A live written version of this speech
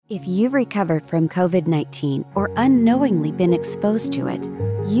If you've recovered from COVID-19 or unknowingly been exposed to it,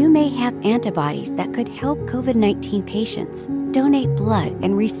 you may have antibodies that could help COVID-19 patients. Donate blood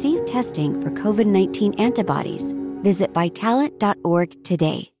and receive testing for COVID-19 antibodies. Visit Vitalant.org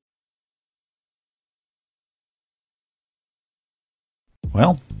today.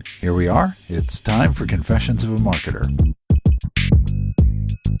 Well, here we are. It's time for Confessions of a Marketer.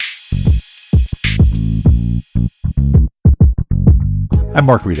 I'm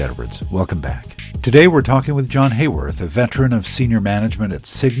Mark Reed Edwards. Welcome back. Today we're talking with John Hayworth, a veteran of senior management at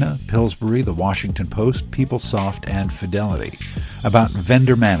Cigna, Pillsbury, The Washington Post, PeopleSoft, and Fidelity, about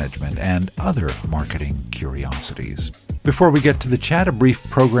vendor management and other marketing curiosities. Before we get to the chat, a brief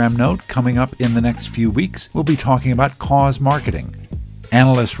program note. Coming up in the next few weeks, we'll be talking about cause marketing,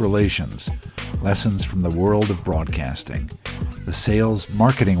 analyst relations, lessons from the world of broadcasting, the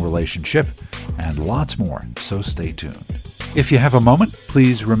sales-marketing relationship, and lots more, so stay tuned. If you have a moment,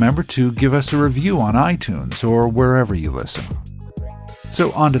 please remember to give us a review on iTunes or wherever you listen.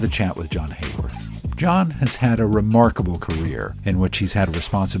 So on to the chat with John Hayworth. John has had a remarkable career in which he's had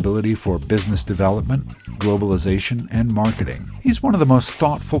responsibility for business development, globalization, and marketing. He's one of the most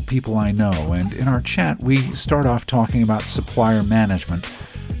thoughtful people I know, and in our chat we start off talking about supplier management,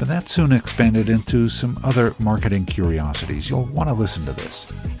 but that soon expanded into some other marketing curiosities. You'll want to listen to this.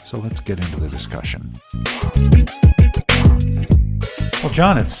 So let's get into the discussion. Well,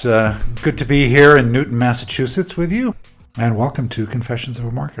 John, it's good to be here in Newton, Massachusetts with you, and welcome to Confessions of a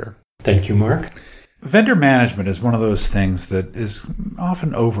Marketer. Thank you, Mark. Vendor management is one of those things that is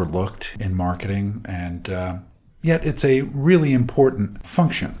often overlooked in marketing, and yet it's a really important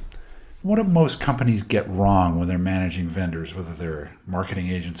function. What do most companies get wrong when they're managing vendors, whether they're marketing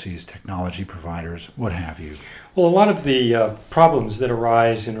agencies, technology providers, what have you? Well, a lot of the problems that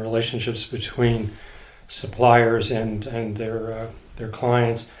arise in relationships between suppliers and their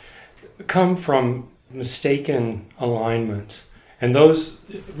clients come from mistaken alignments. And those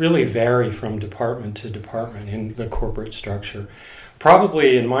really vary from department to department in the corporate structure.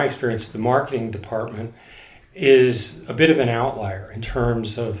 Probably, in my experience, the marketing department is a bit of an outlier in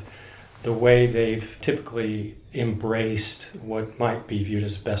terms of the way they've typically embraced what might be viewed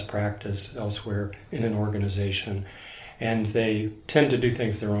as best practice elsewhere in an organization. And they tend to do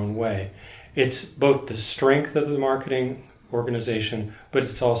things their own way. It's both the strength of the marketing organization, but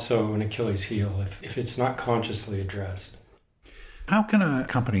it's also an Achilles heel if it's not consciously addressed. How can a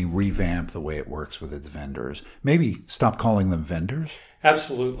company revamp the way it works with its vendors? Maybe stop calling them vendors?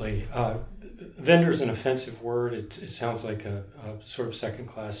 Absolutely. Vendor is an offensive word. It sounds like a sort of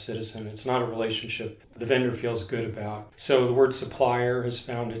second-class citizen. It's not a relationship the vendor feels good about. So the word supplier has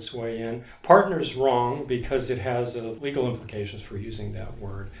found its way in. Partner is wrong because it has legal implications for using that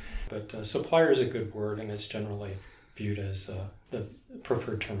word. But supplier is a good word, and it's generally viewed as the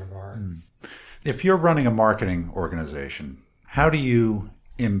preferred term of art. If you're running a marketing organization, how do you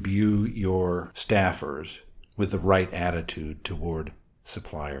imbue your staffers with the right attitude toward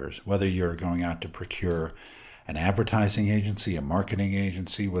suppliers, whether you're going out to procure an advertising agency, a marketing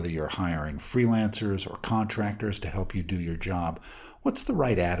agency, whether you're hiring freelancers or contractors to help you do your job? What's the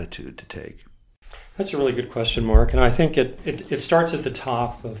right attitude to take? That's a really good question, Mark. And I think it starts at the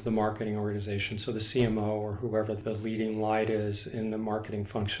top of the marketing organization. So the CMO or whoever the leading light is in the marketing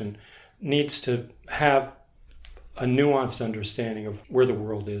function needs to have a nuanced understanding of where the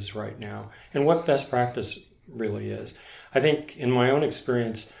world is right now and what best practice really is. I think in my own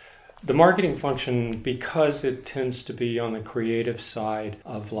experience, the marketing function, because it tends to be on the creative side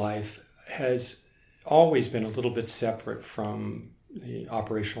of life, has always been a little bit separate from the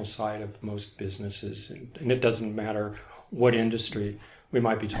operational side of most businesses. And it doesn't matter what industry we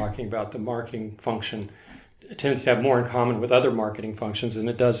might be talking about. The marketing function tends to have more in common with other marketing functions than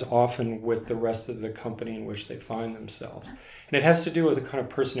it does often with the rest of the company in which they find themselves. And it has to do with the kind of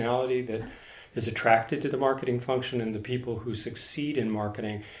personality that is attracted to the marketing function, and the people who succeed in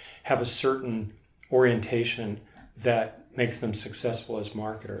marketing have a certain orientation that makes them successful as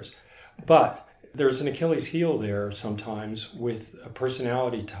marketers. But there's an Achilles heel there sometimes with a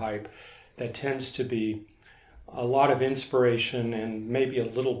personality type that tends to be a lot of inspiration and maybe a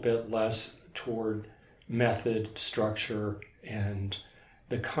little bit less toward method, structure, and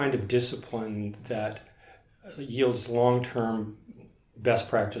the kind of discipline that yields long-term best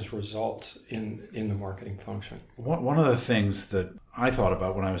practice results in the marketing function. One of the things that I thought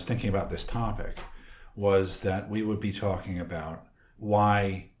about when I was thinking about this topic was that we would be talking about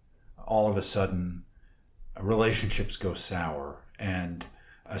why all of a sudden relationships go sour and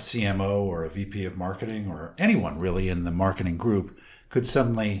a CMO or a VP of marketing or anyone really in the marketing group could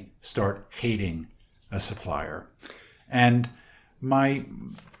suddenly start hating a supplier. And my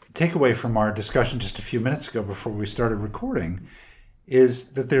takeaway from our discussion just a few minutes ago before we started recording is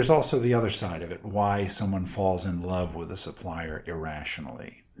that there's also the other side of it, why someone falls in love with a supplier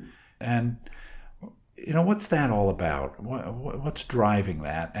irrationally. And, what's that all about? What's driving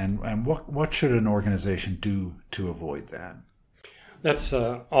that? And what should an organization do to avoid that? That's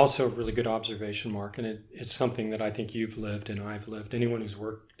also a really good observation, Mark, and it's something that I think you've lived and I've lived. Anyone who's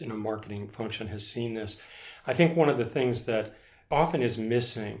worked in a marketing function has seen this. I think one of the things that often is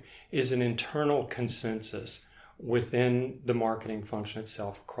missing is an internal consensus within the marketing function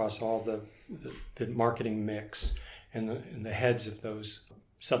itself, across all the marketing mix and the heads of those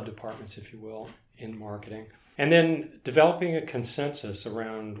sub-departments, if you will, in marketing. And then developing a consensus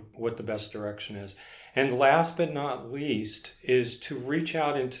around what the best direction is. And last but not least is to reach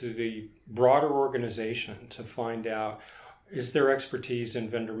out into the broader organization to find out, is there expertise in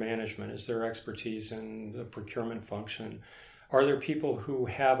vendor management? Is there expertise in the procurement function? Are there people who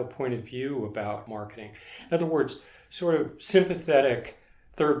have a point of view about marketing? In other words, sort of sympathetic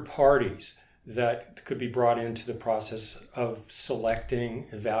third parties that could be brought into the process of selecting,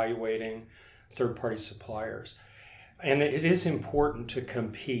 evaluating third-party suppliers. And it is important to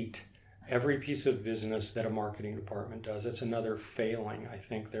compete. Every piece of business that a marketing department does, it's another failing. I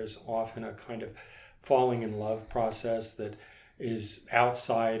think there's often a kind of falling in love process that is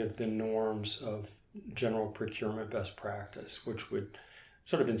outside of the norms of general procurement best practice, which would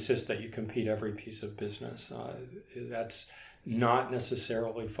sort of insist that you compete every piece of business. That's not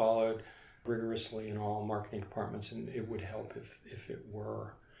necessarily followed rigorously in all marketing departments, and it would help if it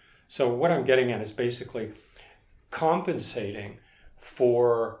were. So what I'm getting at is basically compensating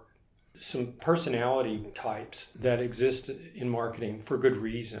for some personality types that exist in marketing for good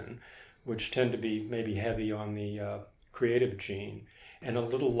reason, which tend to be maybe heavy on the creative gene and a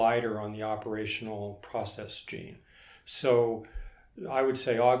little lighter on the operational process gene. So I would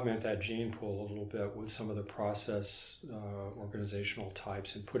say augment that gene pool a little bit with some of the process organizational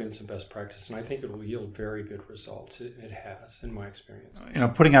types and put in some best practice. And I think it will yield very good results. It has, in my experience.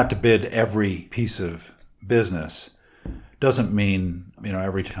 Putting out to bid every piece of business doesn't mean,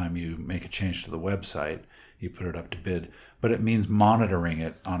 every time you make a change to the website, you put it up to bid, but it means monitoring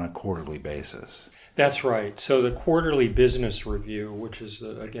it on a quarterly basis. That's right. So the quarterly business review, which is,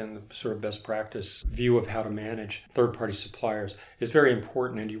 again, the sort of best practice view of how to manage third-party suppliers, is very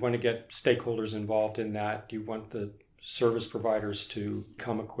important. And you want to get stakeholders involved in that. You want the service providers to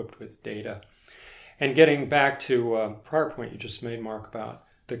come equipped with data. And getting back to a prior point you just made, Mark, about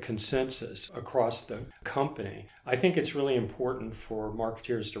the consensus across the company, I think it's really important for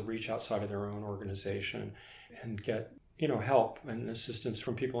marketeers to reach outside of their own organization and get help and assistance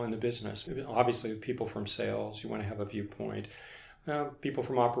from people in the business. Obviously, people from sales, you want to have a viewpoint. People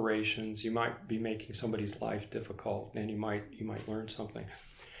from operations, you might be making somebody's life difficult, and you might learn something.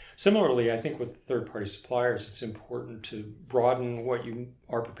 Similarly, I think with third-party suppliers, it's important to broaden what you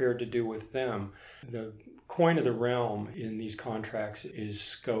are prepared to do with them. The coin of the realm in these contracts is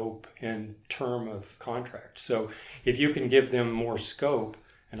scope and term of contract. So if you can give them more scope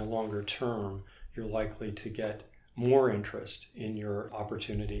and a longer term, you're likely to get more interest in your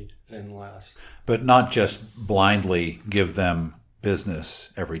opportunity than less. But not just blindly give them business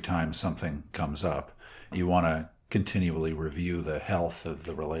every time something comes up. You want to continually review the health of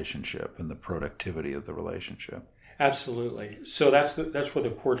the relationship and the productivity of the relationship. Absolutely. So that's where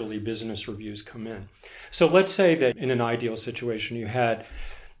the quarterly business reviews come in. So let's say that in an ideal situation you had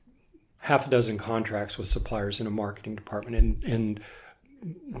half a dozen contracts with suppliers in a marketing department, and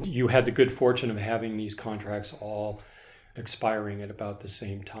you had the good fortune of having these contracts all expiring at about the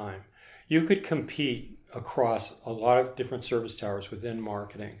same time. You could compete across a lot of different service towers within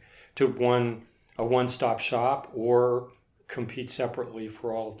marketing to a one-stop shop, or compete separately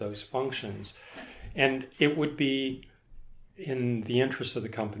for all of those functions. And it would be in the interest of the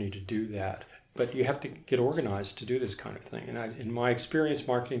company to do that. But you have to get organized to do this kind of thing. And in my experience,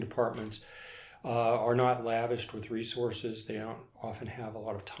 marketing departments are not lavished with resources. They don't often have a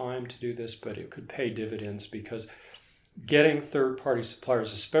lot of time to do this, but it could pay dividends, because getting third-party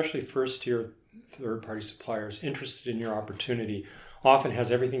suppliers, especially first-tier third-party suppliers, interested in your opportunity often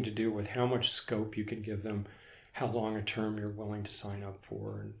has everything to do with how much scope you can give them, how long a term you're willing to sign up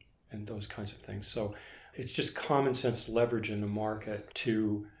for, and those kinds of things. So it's just common sense leverage in the market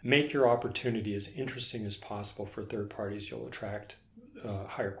to make your opportunity as interesting as possible for third parties. You'll attract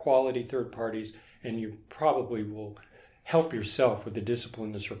higher quality third parties, and you probably will help yourself with the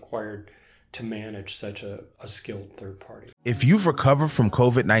discipline that's required to manage such a skilled third party. If you've recovered from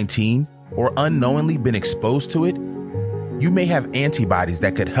COVID-19 or unknowingly been exposed to it, you may have antibodies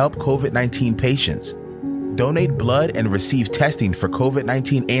that could help COVID-19 patients. Donate blood and receive testing for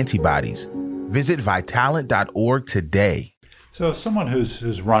COVID-19 antibodies. Visit Vitalant.org today. So someone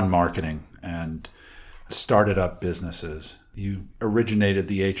who's run marketing and started up businesses, you originated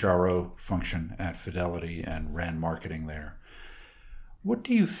the HRO function at Fidelity and ran marketing there. What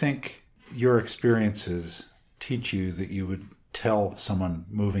do you think your experiences teach you that you would tell someone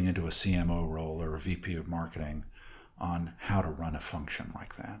moving into a CMO role or a VP of marketing on how to run a function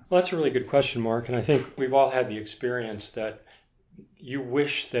like that? Well, that's a really good question, Mark. And I think we've all had the experience that you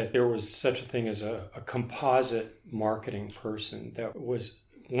wish that there was such a thing as a composite marketing person that was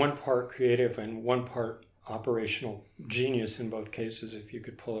one part creative and one part operational genius in both cases, if you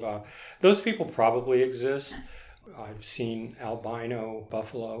could pull it off. Those people probably exist. I've seen albino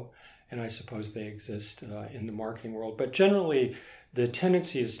buffalo, and I suppose they exist in the marketing world. But generally, the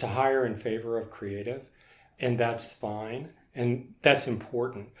tendency is to hire in favor of creative, and that's fine, and that's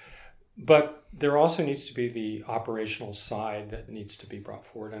important. But there also needs to be the operational side that needs to be brought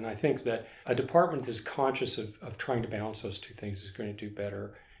forward. And I think that a department that's conscious of trying to balance those two things is going to do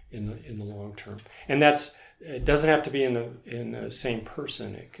better in the long term. And it doesn't have to be in the same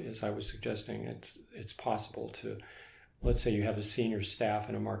person, as I was suggesting. It's possible to, let's say you have a senior staff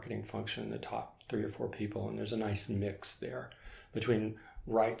in a marketing function, the top 3 or 4 people, and there's a nice mix there between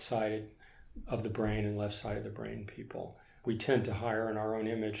right-sided of the brain and left side of the brain people. We tend to hire in our own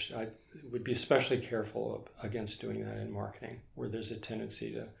image. I would be especially careful against doing that in marketing, where there's a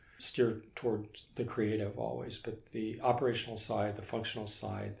tendency to steer towards the creative always, but the operational side, the functional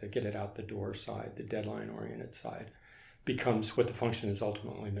side, the get it out the door side, the deadline-oriented side becomes what the function is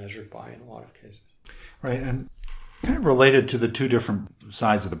ultimately measured by in a lot of cases. Right, and kind of related to the two different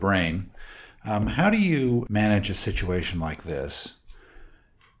sides of the brain, how do you manage a situation like this?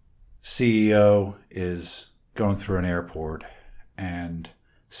 CEO is going through an airport and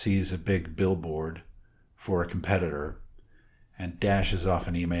sees a big billboard for a competitor and dashes off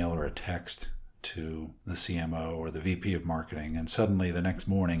an email or a text to the CMO or the VP of marketing, and suddenly the next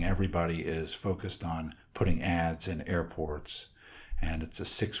morning everybody is focused on putting ads in airports, and it's a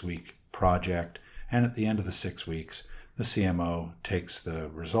 6-week project, and at the end of the 6 weeks the CMO takes the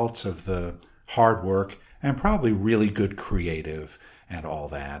results of the hard work and probably really good creative and all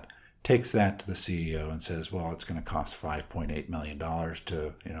that, takes that to the CEO and says, well, it's going to cost $5.8 million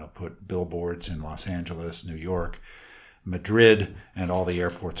to put billboards in Los Angeles, New York, Madrid, and all the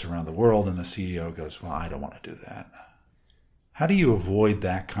airports around the world. And the CEO goes, well, I don't want to do that. How do you avoid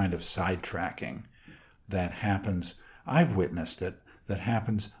that kind of sidetracking that happens? I've witnessed it, that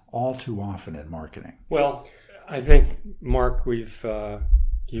happens all too often in marketing. Well, I think, Mark,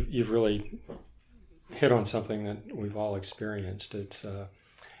 you've really hit on something that we've all experienced. It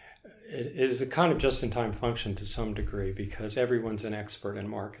is a kind of just-in-time function to some degree because everyone's an expert in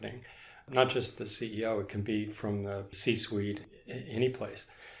marketing. Not just the CEO, it can be from the C-suite, any place.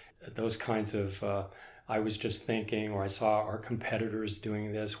 Those kinds of, I was just thinking, or I saw our competitors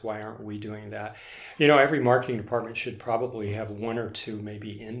doing this, why aren't we doing that? Every marketing department should probably have 1 or 2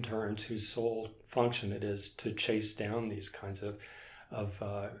 maybe interns whose sole function it is to chase down these kinds of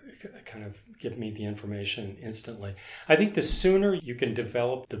kind of give me the information instantly. I think the sooner you can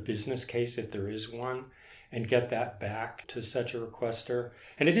develop the business case, if there is one, and get that back to such a requester,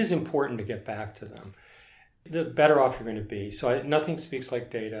 and it is important to get back to them, the better off you're going to be. So nothing speaks like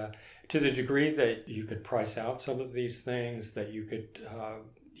data. To the degree that you could price out some of these things, that you could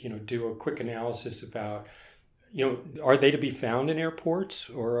do a quick analysis about, are they to be found in airports,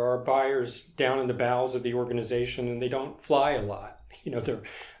 or are buyers down in the bowels of the organization and they don't fly a lot?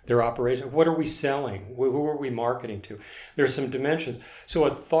 Their operation. What are we selling? Who are we marketing to? There's some dimensions. So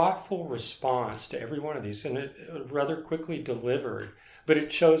a thoughtful response to every one of these, and it rather quickly delivered, but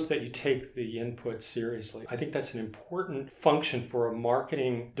it shows that you take the input seriously. I think that's an important function for a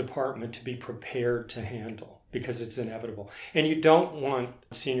marketing department to be prepared to handle, because it's inevitable. And you don't want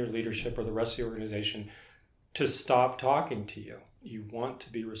senior leadership or the rest of the organization to stop talking to you. You want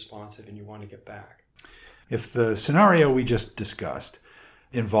to be responsive and you want to get back. If the scenario we just discussed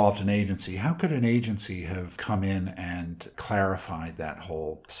involved an agency, how could an agency have come in and clarified that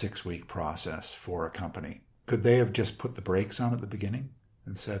whole 6-week process for a company? Could they have just put the brakes on at the beginning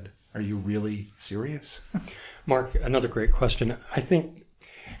and said, are you really serious? Mark, another great question. I think,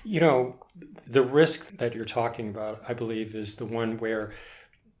 the risk that you're talking about, I believe, is the one where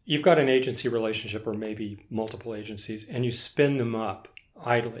you've got an agency relationship or maybe multiple agencies, and you spin them up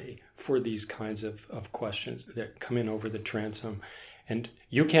idly for these kinds of questions that come in over the transom. And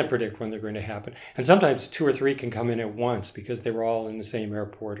you can't predict when they're going to happen. And sometimes 2 or 3 can come in at once because they were all in the same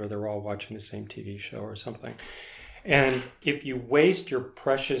airport or they're all watching the same TV show or something. And if you waste your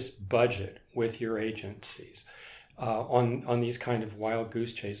precious budget with your agencies on these kind of wild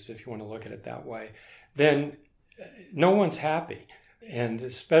goose chases, if you want to look at it that way, then no one's happy. And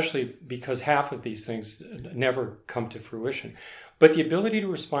especially because half of these things never come to fruition. But the ability to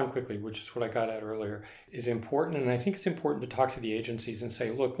respond quickly, which is what I got at earlier, is important. And I think it's important to talk to the agencies and say,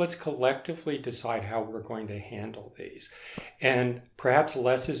 look, let's collectively decide how we're going to handle these. And perhaps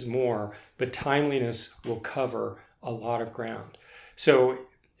less is more, but timeliness will cover a lot of ground. So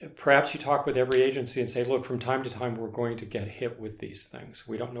perhaps you talk with every agency and say, look, from time to time, we're going to get hit with these things.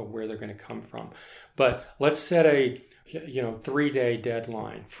 We don't know where they're going to come from. But let's set a 3-day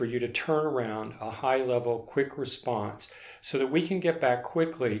deadline for you to turn around a high-level, quick response so that we can get back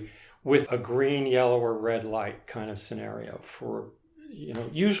quickly with a green, yellow, or red light kind of scenario for,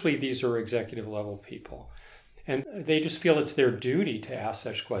 usually these are executive-level people. And they just feel it's their duty to ask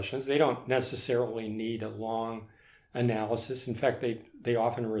such questions. They don't necessarily need a long analysis. In fact, they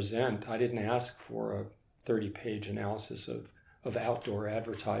often resent, I didn't ask for a 30-page analysis of outdoor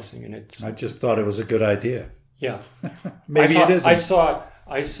advertising. And I just thought it was a good idea. Yeah. Maybe it isn't. I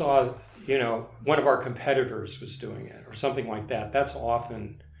saw, one of our competitors was doing it or something like that. That's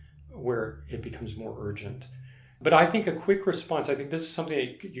often where it becomes more urgent. But I think a quick response, I think this is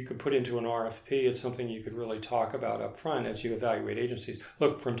something you could put into an RFP. It's something you could really talk about up front as you evaluate agencies.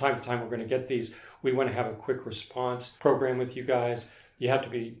 Look, from time to time, we're going to get these. We want to have a quick response program with you guys. You have to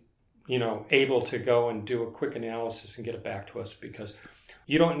be, able to go and do a quick analysis and get it back to us because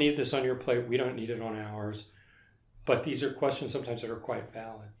you don't need this on your plate. We don't need it on ours. But these are questions sometimes that are quite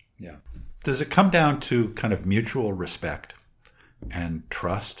valid. Yeah. Does it come down to kind of mutual respect and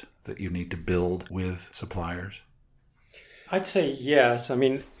trust that you need to build with suppliers? I'd say yes. I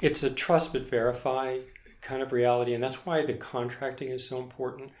mean, it's a trust but verify kind of reality, and that's why the contracting is so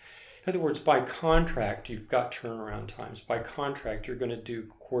important. In other words, by contract, you've got turnaround times. By contract, you're going to do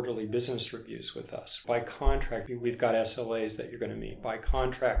quarterly business reviews with us. By contract, we've got SLAs that you're going to meet. By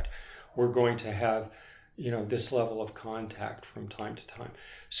contract, we're going to have this level of contact from time to time.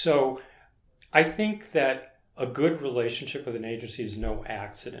 So I think that a good relationship with an agency is no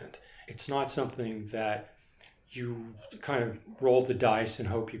accident. It's not something that you kind of roll the dice and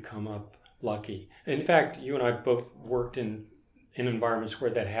hope you come up lucky. In fact, you and I both worked in environments where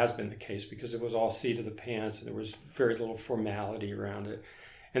that has been the case because it was all seat of the pants and there was very little formality around it.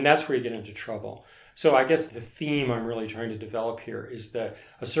 And that's where you get into trouble. So I guess the theme I'm really trying to develop here is that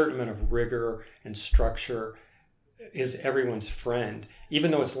a certain amount of rigor and structure is everyone's friend. Even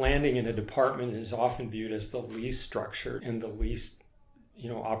though it's landing in a department, it is often viewed as the least structured and the least,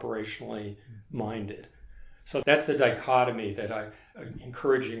 operationally minded. So that's the dichotomy that I'm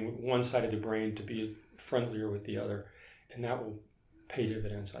encouraging one side of the brain to be friendlier with the other. And that will pay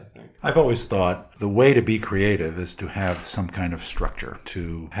dividends, I think. I've always thought the way to be creative is to have some kind of structure,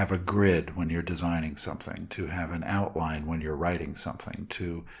 to have a grid when you're designing something, to have an outline when you're writing something,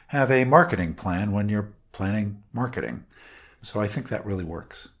 to have a marketing plan when you're planning marketing. So I think that really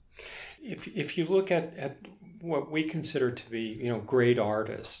works. If you look at what we consider to be, great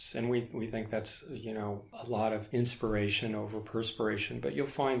artists, and we think that's, a lot of inspiration over perspiration, but you'll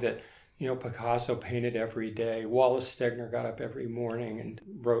find that Picasso painted every day. Wallace Stegner got up every morning and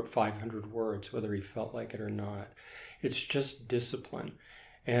wrote 500 words, whether he felt like it or not. It's just discipline.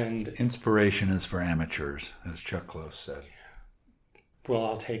 And inspiration is for amateurs, as Chuck Close said. Well,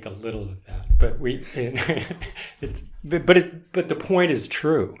 I'll take a little of that, but but the point is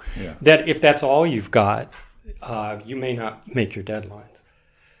true. Yeah. That if that's all you've got, you may not make your deadlines.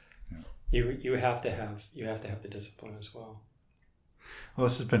 Yeah. You have to have the discipline as well. Well,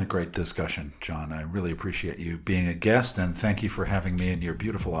 this has been a great discussion, John. I really appreciate you being a guest, and thank you for having me in your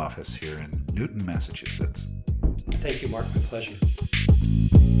beautiful office here in Newton, Massachusetts. Thank you, Mark. My pleasure.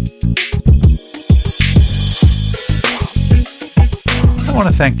 I want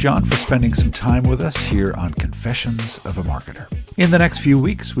to thank John for spending some time with us here on Confessions of a Marketer. In the next few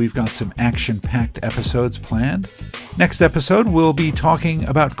weeks, we've got some action-packed episodes planned. Next episode, we'll be talking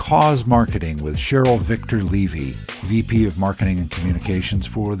about cause marketing with Cheryl Victor Levy, VP of Marketing and Communications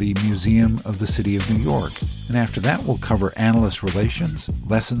for the Museum of the City of New York. And after that, we'll cover analyst relations,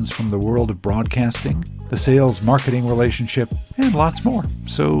 lessons from the world of broadcasting, the sales-marketing relationship, and lots more.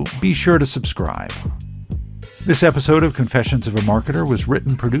 So be sure to subscribe. This episode of Confessions of a Marketer was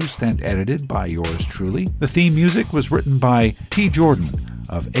written, produced, and edited by yours truly. The theme music was written by T. Jordan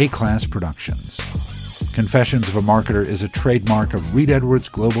of A-Class Productions. Confessions of a Marketer is a trademark of Reed Edwards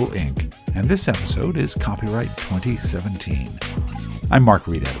Global, Inc., and this episode is copyright 2017. I'm Mark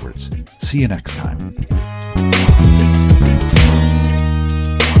Reed Edwards. See you next time.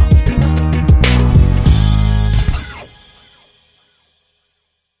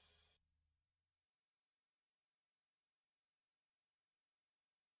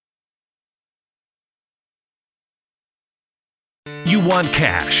 You want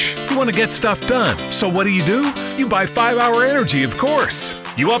cash. You want to get stuff done. So what do? You buy 5-Hour Energy, of course.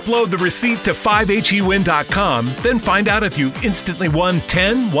 You upload the receipt to 5hewin.com, then find out if you instantly won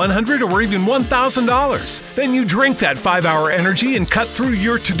 $10, $100, or even $1,000. Then you drink that 5-Hour Energy and cut through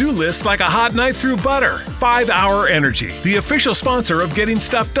your to-do list like a hot knife through butter. 5-Hour Energy, the official sponsor of Getting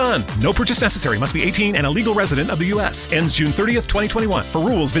Stuff Done. No purchase necessary. Must be 18 and a legal resident of the U.S. Ends June 30th, 2021. For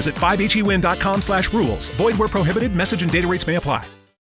rules, visit 5hewin.com/rules. Void where prohibited. Message and data rates may apply.